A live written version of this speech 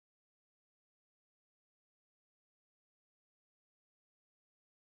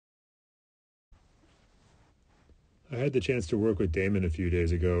I had the chance to work with Damon a few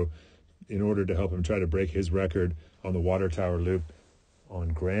days ago in order to help him try to break his record on the Water Tower Loop on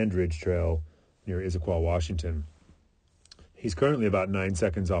Grand Ridge Trail near Issaquah, Washington. He's currently about 9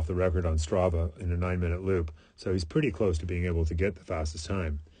 seconds off the record on Strava in a 9-minute loop, so he's pretty close to being able to get the fastest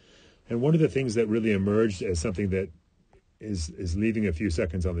time. And one of the things that really emerged as something that is leaving a few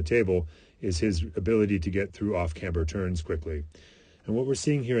seconds on the table is his ability to get through off-camber turns quickly. And what we're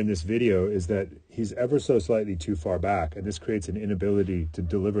seeing here in this video is that he's ever so slightly too far back, and this creates an inability to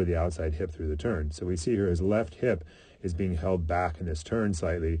deliver the outside hip through the turn. So we see here his left hip is being held back in this turn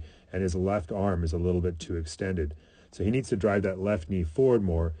slightly, and his left arm is a little bit too extended. So he needs to drive that left knee forward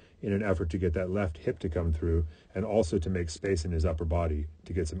more in an effort to get that left hip to come through, and also to make space in his upper body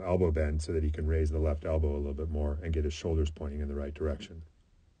to get some elbow bend so that he can raise the left elbow a little bit more and get his shoulders pointing in the right direction.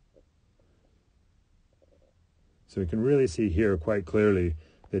 So we can really see here quite clearly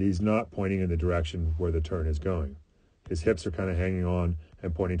that he's not pointing in the direction where the turn is going. His hips are kind of hanging on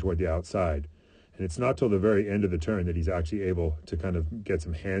and pointing toward the outside. And it's not till the very end of the turn that he's actually able to kind of get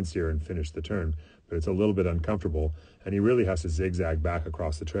some hand steer and finish the turn, but it's a little bit uncomfortable, and he really has to zigzag back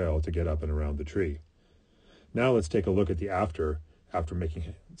across the trail to get up and around the tree. Now let's take a look at the after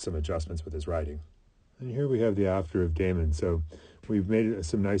making some adjustments with his riding. And here we have the after of Damon. So we've made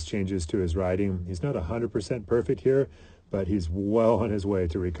some nice changes to his riding. He's not 100% perfect here, but he's well on his way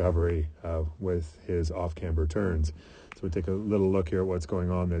to recovery with his off-camber turns. So we'll take a little look here at what's going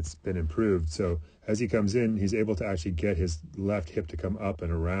on that's been improved. So as he comes in, he's able to actually get his left hip to come up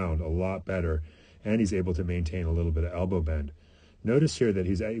and around a lot better, and he's able to maintain a little bit of elbow bend. Notice here that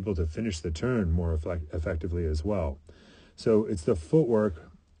he's able to finish the turn more effectively as well. So it's the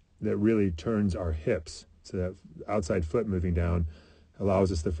footwork that really turns our hips. So that outside foot moving down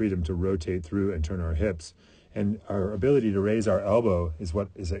allows us the freedom to rotate through and turn our hips. And our ability to raise our elbow is what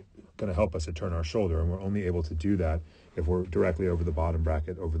is going to help us to turn our shoulder. And we're only able to do that if we're directly over the bottom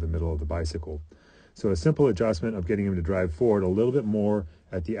bracket, over the middle of the bicycle. So a simple adjustment of getting him to drive forward a little bit more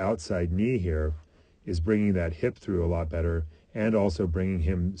at the outside knee here is bringing that hip through a lot better, and also bringing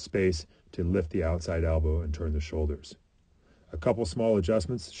him space to lift the outside elbow and turn the shoulders. A couple small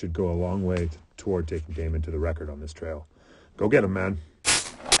adjustments should go a long way toward taking Damon to the record on this trail. Go get him, man.